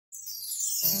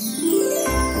Hi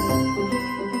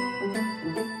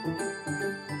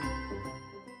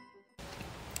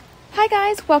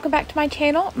guys, welcome back to my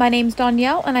channel. My name's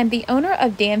Danielle and I'm the owner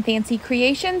of Damn Fancy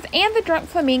Creations and the Drunk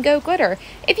Flamingo Glitter.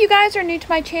 If you guys are new to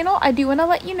my channel, I do want to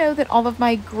let you know that all of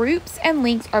my groups and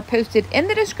links are posted in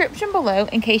the description below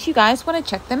in case you guys want to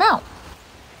check them out.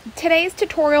 Today's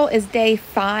tutorial is day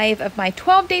 5 of my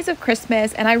 12 days of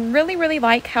Christmas, and I really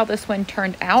like how this one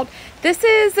turned out. This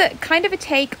is kind of a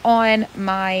take on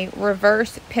my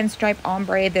reverse pinstripe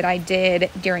ombre that I did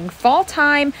during fall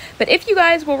time, but if you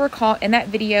guys will recall in that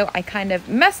video, I kind of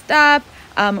messed up,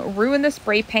 ruined the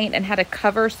spray paint and had to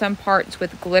cover some parts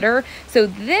with glitter. So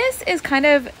this is kind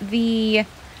of the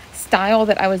style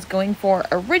that I was going for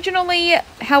originally.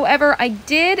 However, I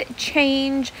did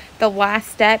change the last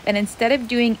step, and instead of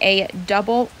doing a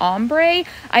double ombre,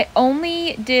 I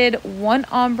only did one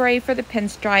ombre for the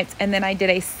pinstripes, and then I did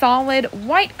a solid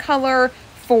white color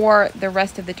for the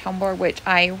rest of the tumbler, which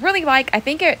I really like. I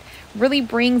think it really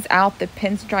brings out the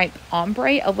pinstripe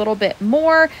ombre a little bit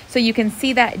more, so you can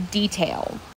see that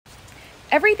detail.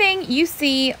 Everything you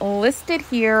see listed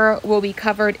here will be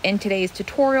covered in today's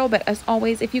tutorial, but as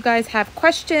always, if you guys have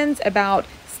questions about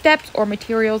steps or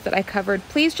materials that I covered,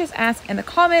 please just ask in the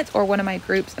comments or one of my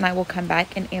groups and I will come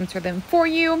back and answer them for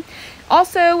you.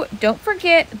 Also, don't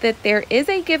forget that there is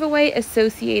a giveaway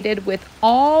associated with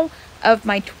all of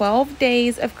my 12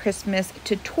 days of Christmas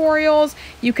tutorials.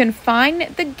 You can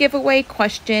find the giveaway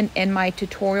question in my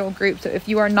tutorial group. So if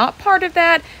you are not part of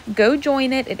that, go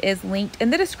join it. It is linked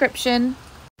in the description.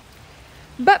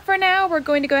 But for now, we're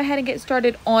going to go ahead and get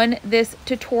started on this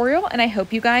tutorial, and I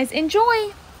hope you guys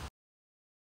enjoy.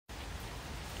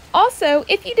 Also,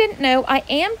 if you didn't know, I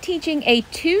am teaching a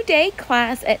 2-day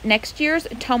class at next year's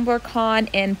TUMBLERCON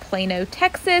in Plano,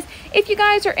 Texas. If you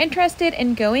guys are interested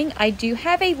in going, I do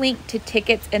have a link to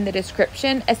tickets in the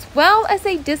description, as well as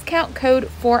a discount code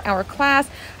for our class.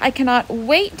 I cannot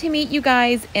wait to meet you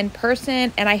guys in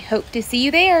person, and I hope to see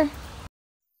you there.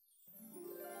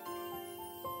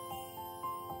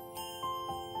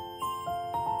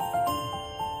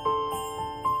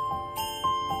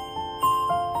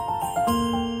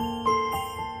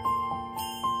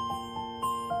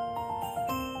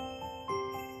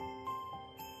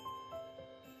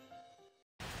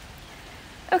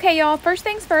 Okay, y'all, first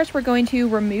things first, we're going to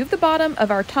remove the bottom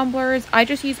of our tumblers. I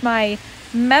just use my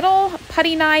metal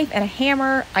putty knife and a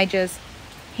hammer. I just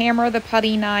hammer the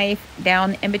putty knife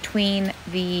down in between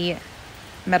the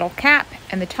metal cap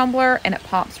and the tumbler, and it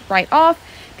pops right off.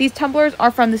 These tumblers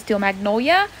are from the Steel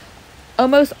Magnolia.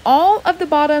 Almost all of the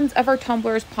bottoms of our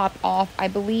tumblers pop off. I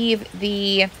believe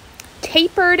the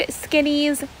tapered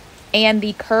skinnies and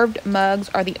the curved mugs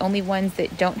are the only ones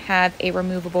that don't have a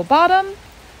removable bottom.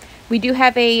 We do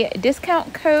have a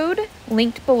discount code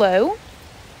linked below.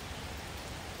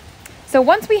 So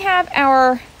once we have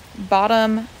our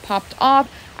bottom popped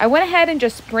off, I went ahead and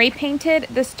just spray painted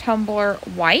this tumbler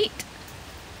white.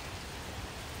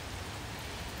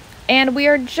 And we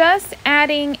are just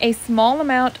adding a small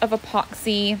amount of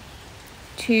epoxy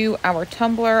to our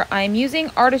tumbler. I'm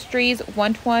using Artistry's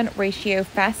 1:1 ratio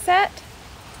fast set.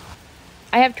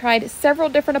 I have tried several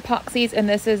different epoxies, and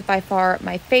this is by far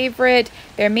my favorite.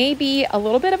 There may be a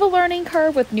little bit of a learning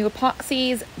curve with new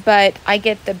epoxies, but I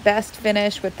get the best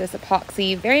finish with this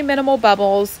epoxy. Very minimal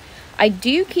bubbles. I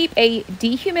do keep a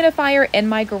dehumidifier in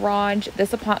my garage.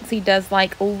 This epoxy does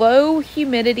like low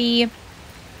humidity,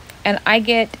 and I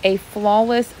get a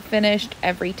flawless finish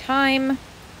every time.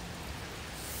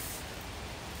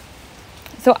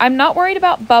 So I'm not worried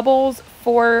about bubbles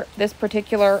for this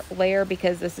particular layer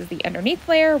because this is the underneath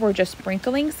layer. We're just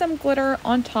sprinkling some glitter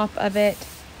on top of it.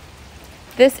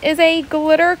 This is a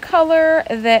glitter color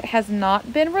that has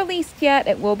not been released yet.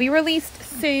 It will be released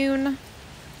soon.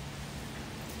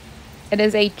 It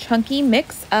is a chunky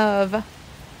mix of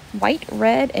white,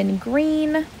 red, and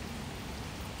green.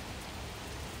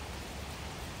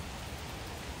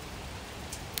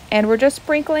 And we're just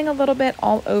sprinkling a little bit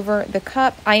all over the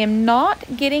cup. I am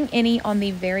not getting any on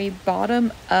the very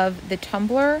bottom of the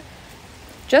tumbler,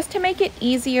 just to make it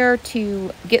easier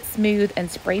to get smooth and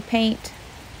spray paint.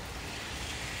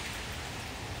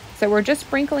 So we're just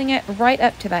sprinkling it right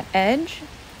up to that edge.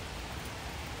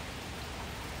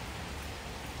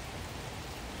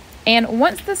 And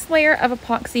once this layer of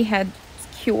epoxy has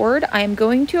cured, I am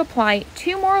going to apply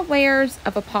 2 more layers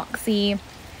of epoxy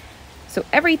so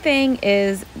everything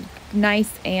is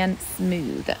nice and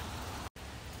smooth.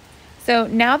 So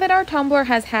now that our tumbler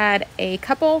has had a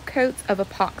couple coats of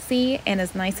epoxy and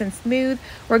is nice and smooth,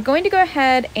 we're going to go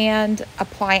ahead and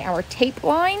apply our tape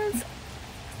lines.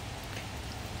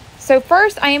 So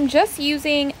first I am just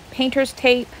using painter's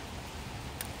tape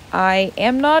I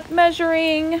am not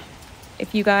measuring.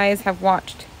 If you guys have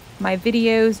watched my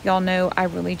videos, y'all know I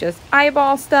really just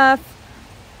eyeball stuff.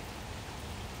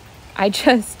 I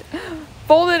just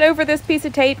folded over this piece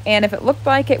of tape, and if it looked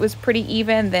like it was pretty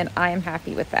even, then I am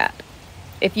happy with that.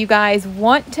 If you guys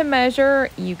want to measure,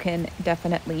 you can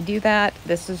definitely do that.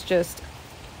 This is just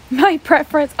my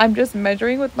preference. I'm just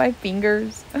measuring with my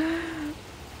fingers,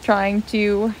 trying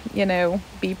to, you know,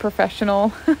 be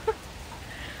professional.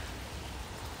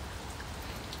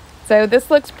 So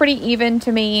this looks pretty even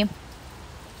to me.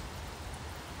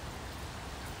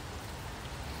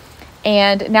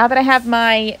 And now that I have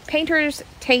my painter's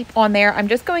tape on there, I'm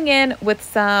just going in with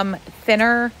some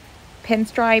thinner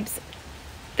pinstripes.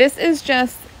 This is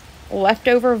just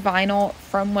leftover vinyl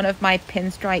from one of my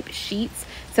pinstripe sheets.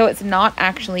 So it's not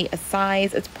actually a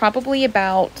size. It's probably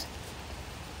about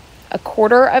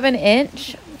 1/4 of an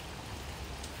inch.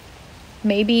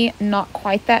 Maybe not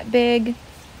quite that big.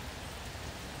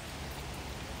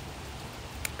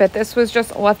 But this was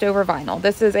just leftover vinyl.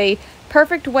 This is a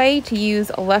perfect way to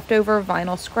use leftover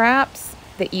vinyl scraps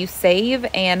that you save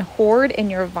and hoard in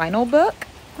your vinyl book.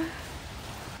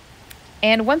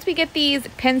 And once we get these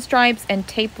pinstripes and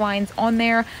tape lines on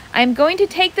there, I'm going to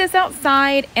take this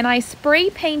outside, and I spray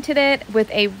painted it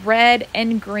with a red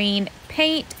and green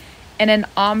paint and an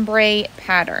ombre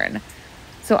pattern.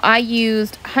 So I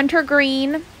used hunter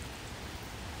green,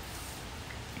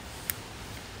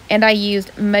 and I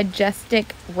used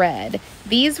Majestic red.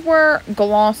 These were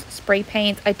gloss spray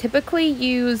paints. I typically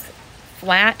use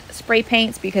flat spray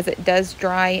paints because it does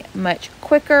dry much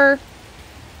quicker.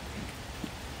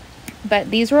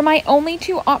 But these were my only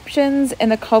two options in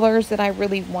the colors that I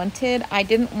really wanted. I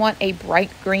didn't want a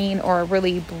bright green or a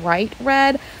really bright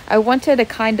red. I wanted a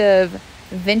kind of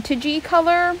vintagey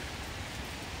color.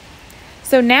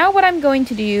 So now what I'm going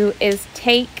to do is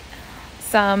take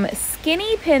some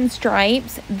skinny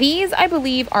pinstripes. These I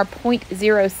believe are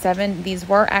 0.07. These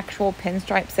were actual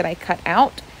pinstripes that I cut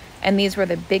out, and these were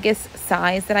the biggest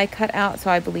size that I cut out, so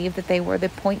I believe that they were the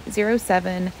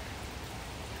 0.07.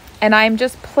 And I'm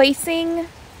just placing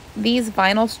these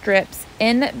vinyl strips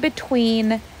in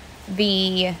between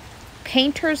the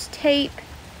painter's tape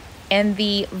and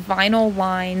the vinyl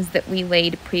lines that we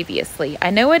laid previously.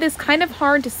 I know it is kind of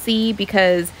hard to see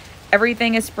because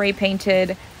everything is spray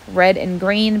painted red and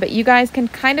green, but you guys can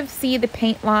kind of see the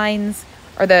paint lines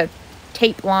or the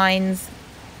tape lines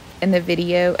in the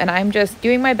video, and I'm just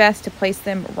doing my best to place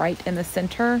them right in the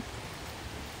center.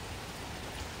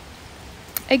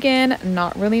 Again,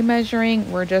 not really measuring,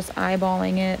 we're just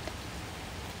eyeballing it.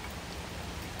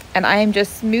 And I am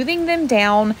just smoothing them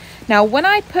down. Now, when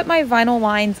I put my vinyl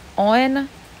lines on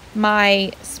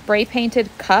my spray painted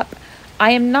cup,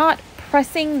 I am not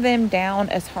pressing them down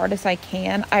as hard as I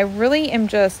can. I really am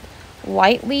just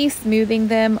lightly smoothing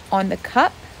them on the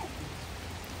cup.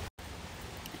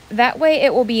 That way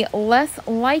it will be less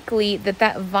likely that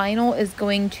that vinyl is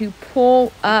going to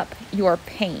pull up your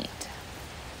paint.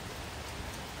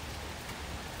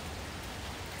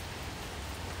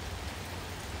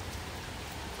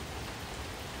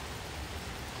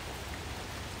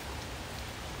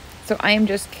 So I am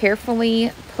just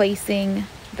carefully placing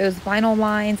those vinyl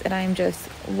lines, and I'm just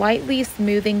lightly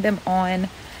smoothing them on.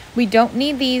 We don't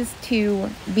need these to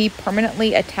be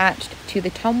permanently attached to the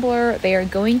tumbler. They are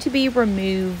going to be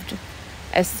removed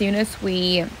as soon as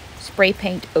we spray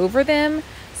paint over them.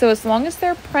 So as long as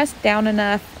they're pressed down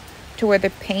enough to where the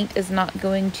paint is not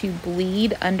going to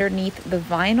bleed underneath the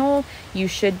vinyl, you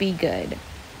should be good.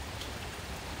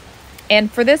 And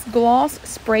for this gloss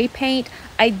spray paint,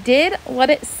 I did let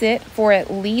it sit for at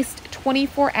least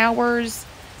 24 hours.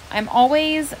 I'm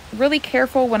always really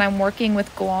careful when I'm working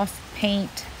with gloss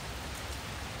paint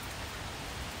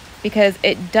because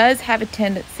it does have a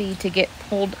tendency to get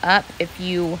pulled up if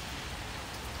you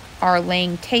are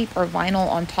laying tape or vinyl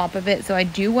on top of it. So I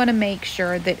do want to make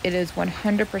sure that it is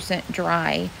 100%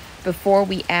 dry before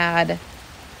we add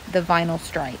the vinyl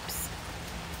stripes.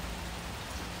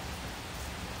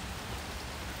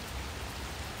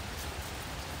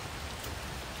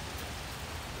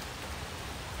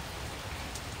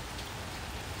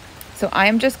 So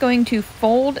I'm just going to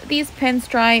fold these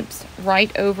pinstripes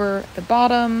right over the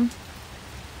bottom.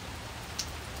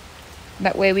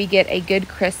 That way we get a good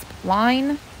crisp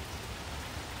line.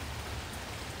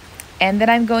 And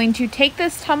then I'm going to take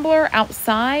this tumbler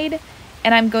outside,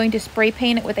 and I'm going to spray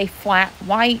paint it with a flat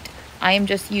white. I am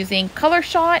just using Color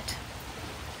Shot.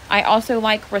 I also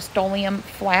like Rust-Oleum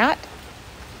flat.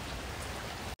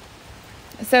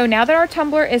 So now that our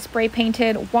tumbler is spray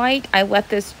painted white, I let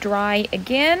this dry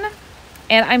again.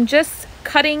 And I'm just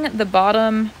cutting the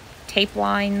bottom tape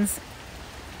lines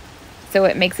so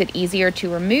it makes it easier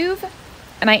to remove.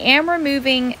 And I am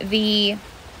removing the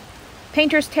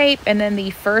painter's tape and then the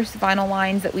first vinyl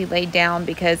lines that we laid down,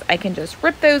 because I can just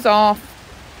rip those off.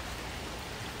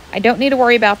 I don't need to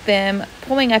worry about them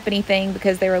pulling up anything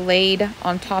because they were laid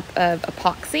on top of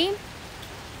epoxy.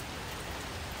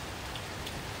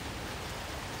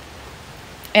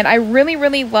 And I really,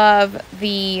 really love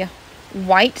the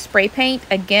white spray paint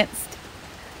against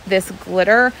this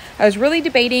glitter. I was really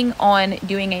debating on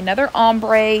doing another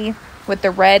ombre with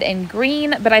the red and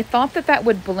green, but I thought that that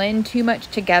would blend too much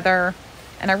together.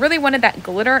 And I really wanted that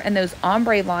glitter and those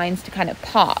ombre lines to kind of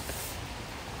pop.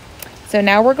 So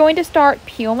now we're going to start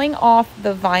peeling off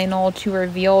the vinyl to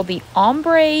reveal the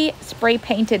ombre spray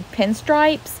painted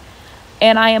pinstripes.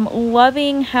 And I am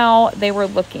loving how they were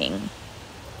looking.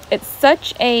 It's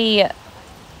such a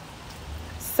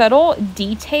subtle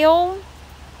detail,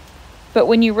 but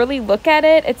when you really look at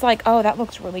it, it's like, oh, that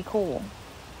looks really cool.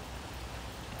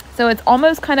 So it's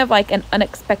almost kind of like an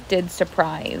unexpected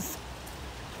surprise.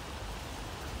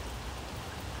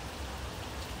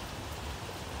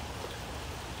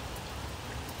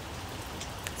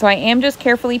 So I am just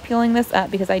carefully peeling this up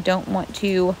because I don't want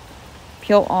to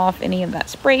peel off any of that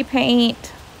spray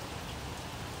paint.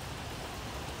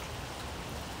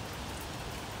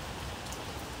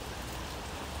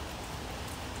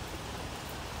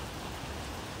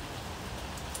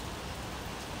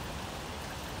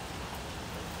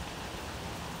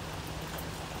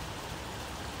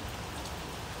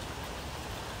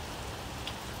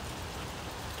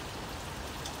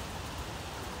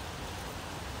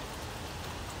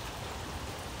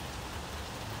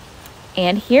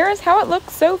 And here is how it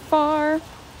looks so far.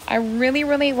 I really,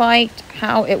 really liked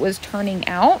how it was turning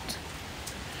out.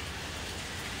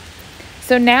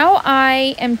 So now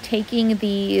I am taking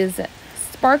these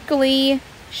sparkly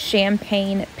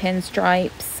champagne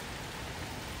pinstripes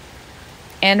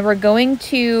and we're going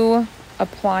to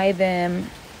apply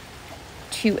them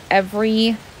to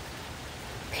every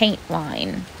paint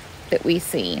line that we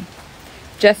see,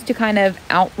 just to kind of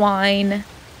outline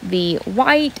the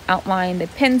white, outline the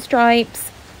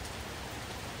pinstripes.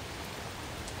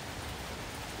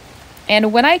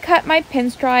 And when I cut my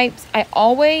pinstripes, I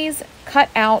always cut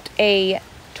out a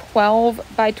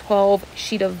 12 by 12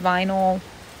 sheet of vinyl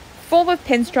full of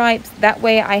pinstripes. That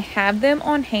way I have them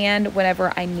on hand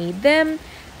whenever I need them.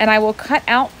 And I will cut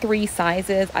out 3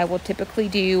 sizes. I will typically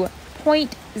do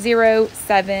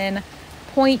 0.07,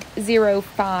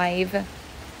 0.05,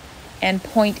 and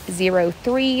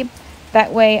 0.03.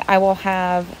 That way I will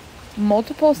have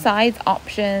multiple size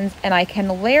options and I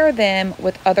can layer them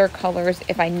with other colors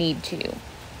if I need to.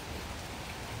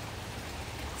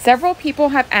 Several people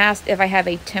have asked if I have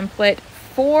a template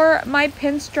for my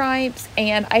pinstripes,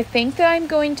 and I think that I'm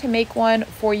going to make one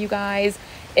for you guys.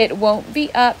 It won't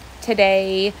be up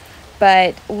today,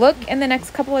 but look in the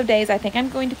next couple of days. I think I'm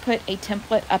going to put a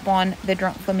template up on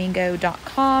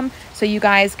thedrunkflamingo.com so you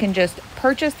guys can just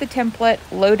purchase the template,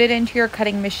 load it into your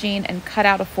cutting machine, and cut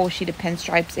out a full sheet of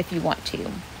pinstripes if you want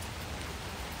to.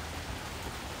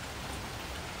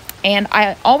 And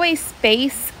I always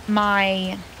space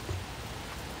my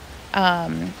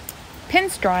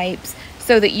pinstripes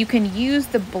so that you can use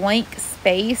the blank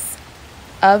space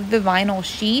of the vinyl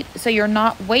sheet, so you're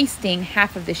not wasting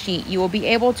half of the sheet. You will be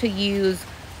able to use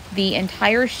the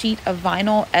entire sheet of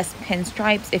vinyl as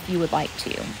pinstripes if you would like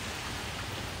to.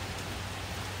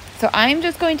 So I'm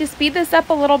just going to speed this up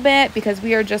a little bit because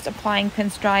we are just applying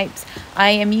pinstripes.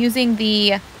 I am using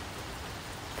the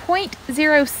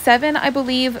 0.07, I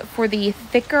believe, for the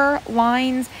thicker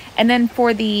lines, and then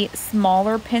for the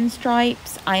smaller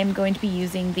pinstripes, I am going to be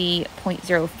using the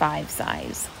 0.05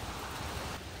 size.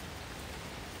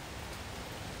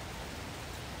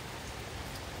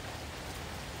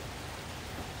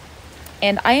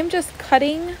 And I am just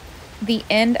cutting the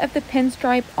end of the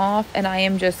pinstripe off, and I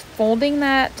am just folding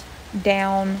that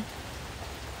down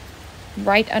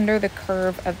right under the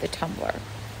curve of the tumbler.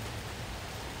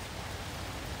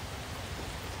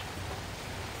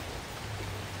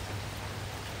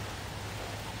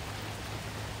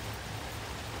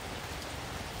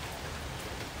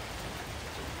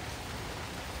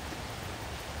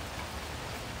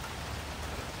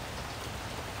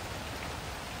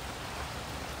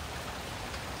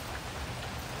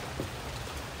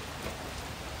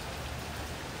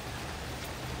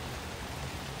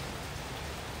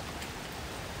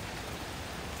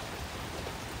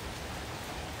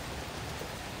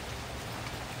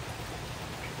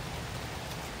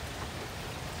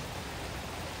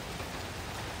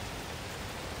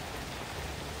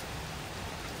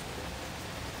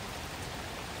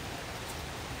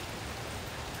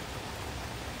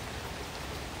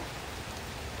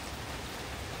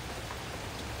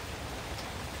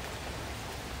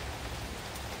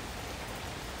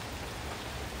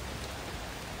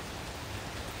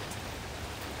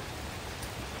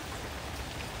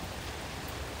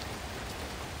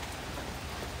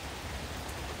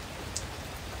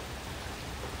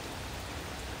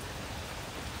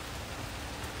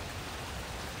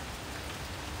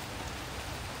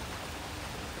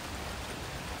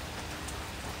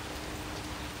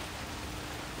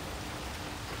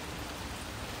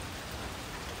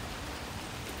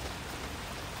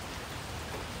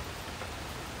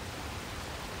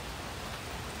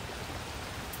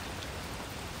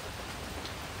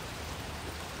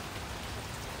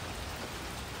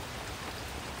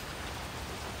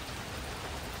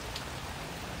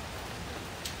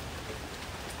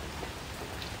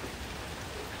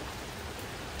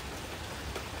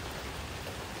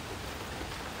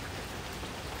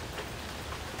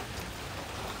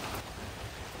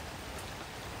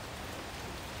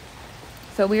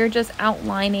 So we are just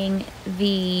outlining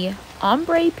the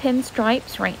ombre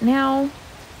pinstripes right now.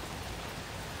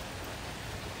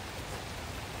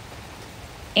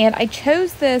 And I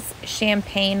chose this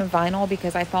champagne vinyl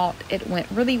because I thought it went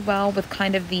really well with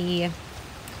kind of the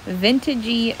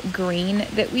vintagey green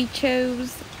that we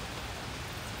chose.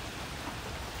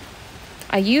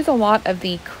 I use a lot of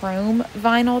the chrome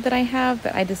vinyl that I have,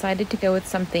 but I decided to go with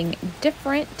something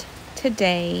different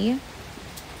today.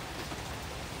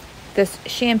 This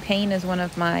champagne is one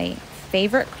of my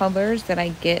favorite colors that I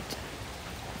get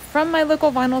from my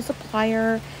local vinyl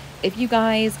supplier. If you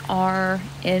guys are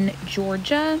in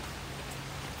Georgia,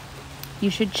 you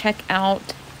should check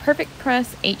out Perfect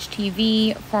Press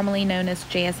HTV, formerly known as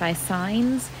JSI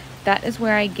Signs. That is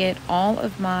where I get all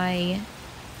of my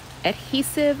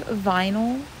adhesive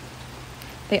vinyl.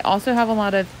 They also have a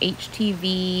lot of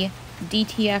HTV,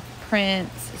 DTF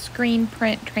prints, screen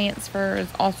print transfers,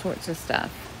 all sorts of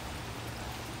stuff.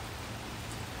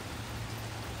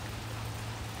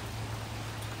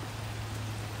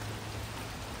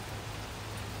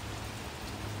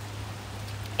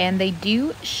 And they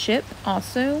do ship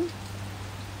also.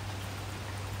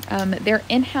 Their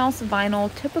in-house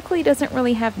vinyl typically doesn't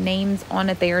really have names on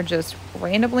it. They are just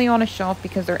randomly on a shelf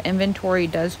because their inventory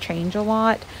does change a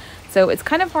lot. So it's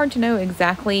kind of hard to know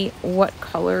exactly what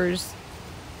colors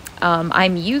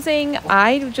I'm using.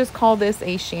 I just call this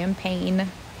a champagne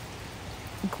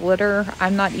glitter.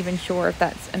 I'm not even sure if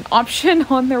that's an option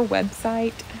on their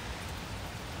website.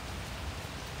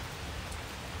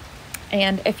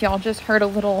 And if y'all just heard a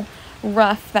little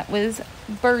rough, that was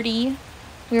Birdie.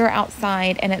 We were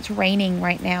outside and it's raining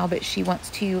right now, but she wants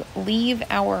to leave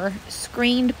our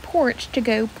screened porch to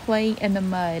go play in the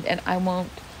mud, and I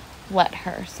won't let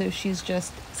her. So she's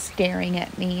just staring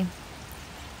at me.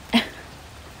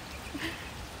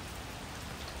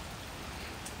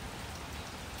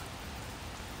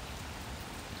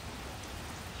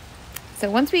 So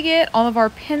once we get all of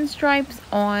our pinstripes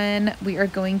on, we are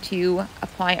going to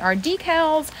apply our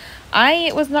decals.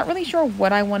 I was not really sure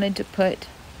what I wanted to put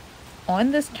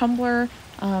on this tumbler,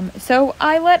 so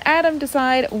I let Adam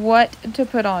decide what to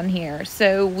put on here.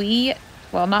 So he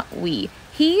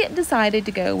decided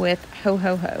to go with ho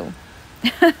ho ho.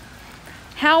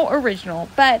 How original,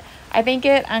 but I think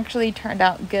it actually turned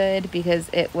out good because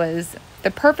it was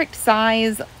the perfect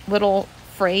size little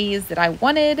phrase that I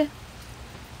wanted.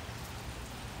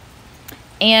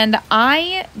 And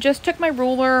I just took my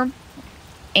ruler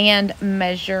and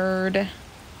measured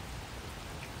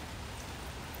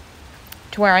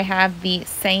to where I have the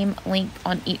same length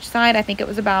on each side. I think it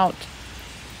was about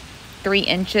 3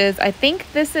 inches. I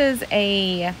think this is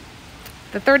the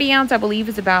 30 ounce, I believe,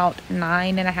 is about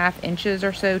 9.5 inches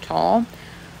or so tall.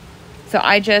 So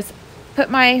I just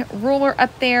put my ruler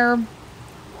up there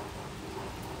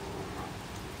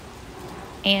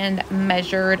and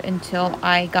measured until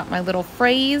I got my little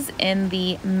phrase in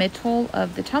the middle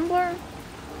of the tumbler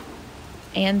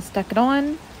and stuck it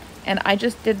on. And I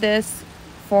just did this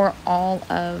for all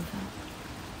of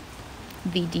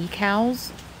the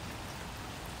decals.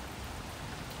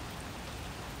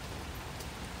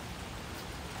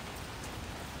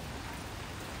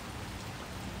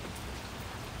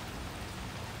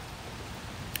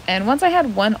 And once I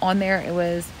had one on there, it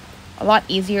was a lot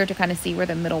easier to kind of see where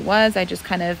the middle was. I just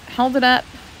kind of held it up,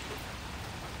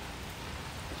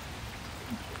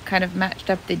 kind of matched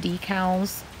up the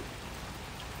decals.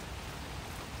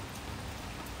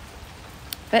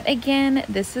 But again,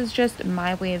 this is just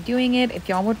my way of doing it. If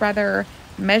y'all would rather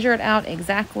measure it out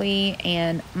exactly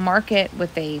and mark it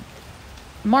with a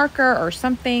marker or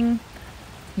something,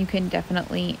 you can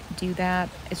definitely do that.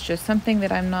 It's just something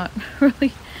that I'm not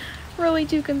really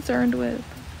too concerned with.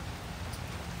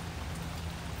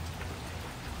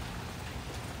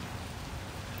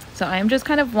 So I'm just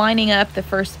kind of lining up the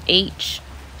first H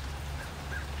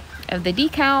of the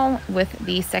decal with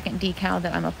the second decal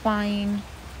that I'm applying.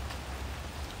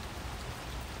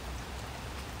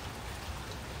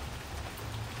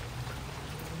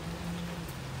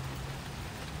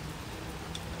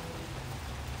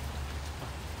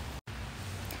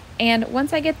 And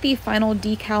once I get the final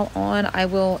decal on, I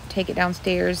will take it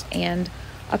downstairs and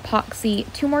epoxy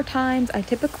 2 more times. I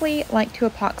typically like to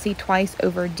epoxy twice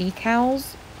over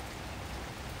decals.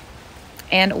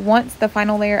 And once the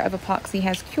final layer of epoxy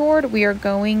has cured, we are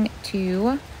going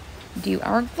to do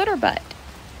our glitter butt.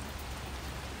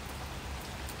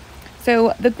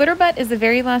 So the glitter butt is the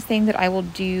very last thing that I will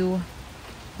do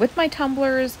with my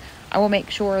tumblers. I will make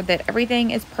sure that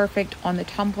everything is perfect on the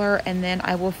tumbler, and then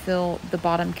I will fill the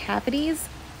bottom cavities.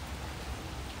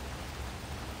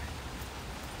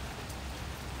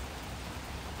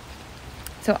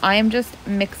 So I am just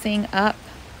mixing up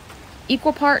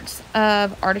equal parts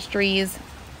of Artistry's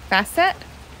Fast Set.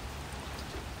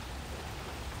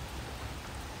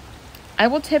 I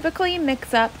will typically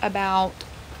mix up about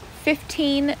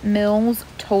 15 mils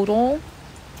total.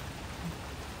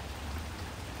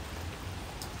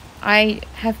 I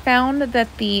have found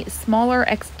that the smaller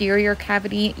exterior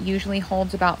cavity usually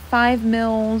holds about 5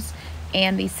 mils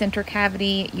and the center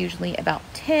cavity usually about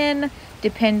 10,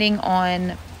 depending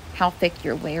on how thick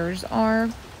your layers are.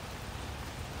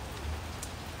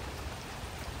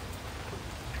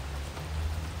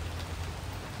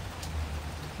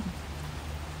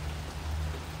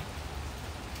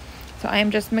 So I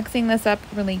am just mixing this up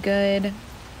really good.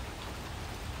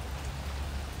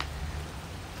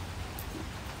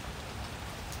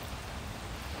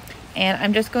 And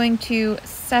I'm just going to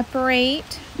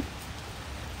separate.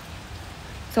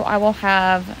 So I will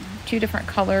have 2 different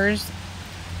colors.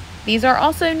 These are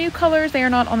also new colors. They are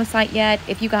not on the site yet.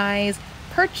 If you guys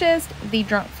purchased the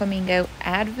Drunk Flamingo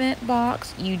Advent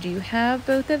box, you do have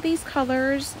both of these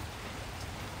colors.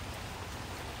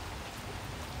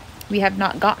 We have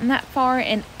not gotten that far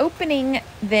in opening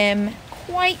them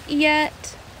quite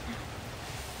yet.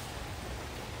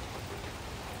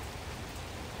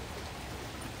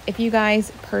 If you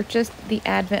guys purchased the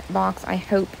Advent box, I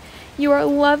hope you are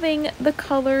loving the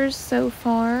colors so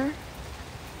far.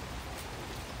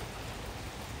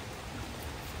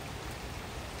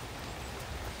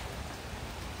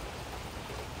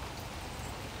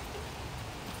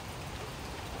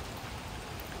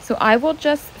 So I will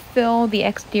just fill the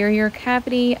exterior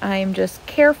cavity. I'm just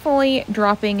carefully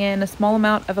dropping in a small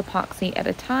amount of epoxy at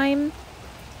a time.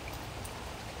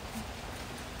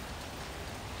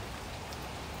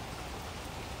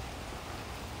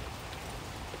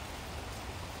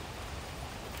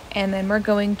 And then we're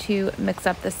going to mix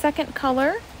up the second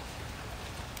color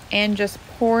and just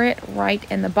pour it right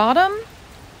in the bottom.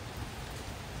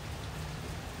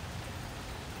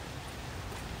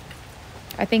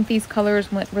 I think these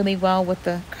colors went really well with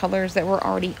the colors that were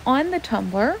already on the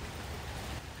tumbler.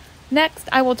 Next,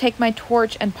 I will take my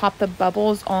torch and pop the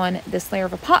bubbles on this layer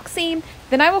of epoxy.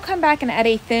 Then I will come back and add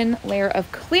a thin layer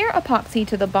of clear epoxy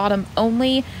to the bottom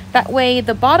only. That way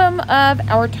the bottom of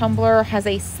our tumbler has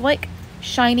a slick,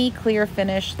 shiny, clear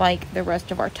finish like the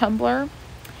rest of our tumbler.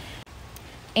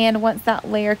 And once that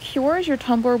layer cures, your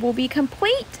tumbler will be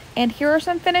complete. And here are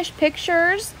some finished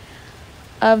pictures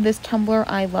of this tumbler.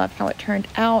 I love how it turned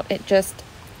out. It just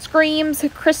screams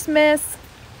Christmas.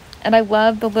 And I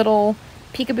love the little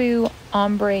peekaboo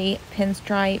ombre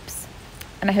pinstripes.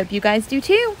 And I hope you guys do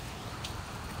too.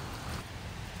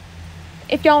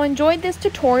 If y'all enjoyed this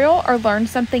tutorial or learned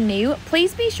something new,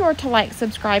 please be sure to like,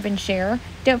 subscribe, and share.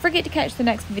 Don't forget to catch the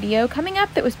next video coming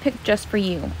up that was picked just for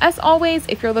you. As always,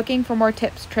 if you're looking for more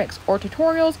tips, tricks, or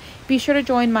tutorials, be sure to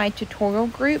join my tutorial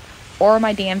group or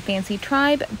my Dan Fancy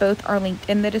tribe. Both are linked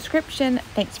in the description.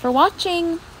 Thanks for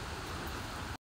watching.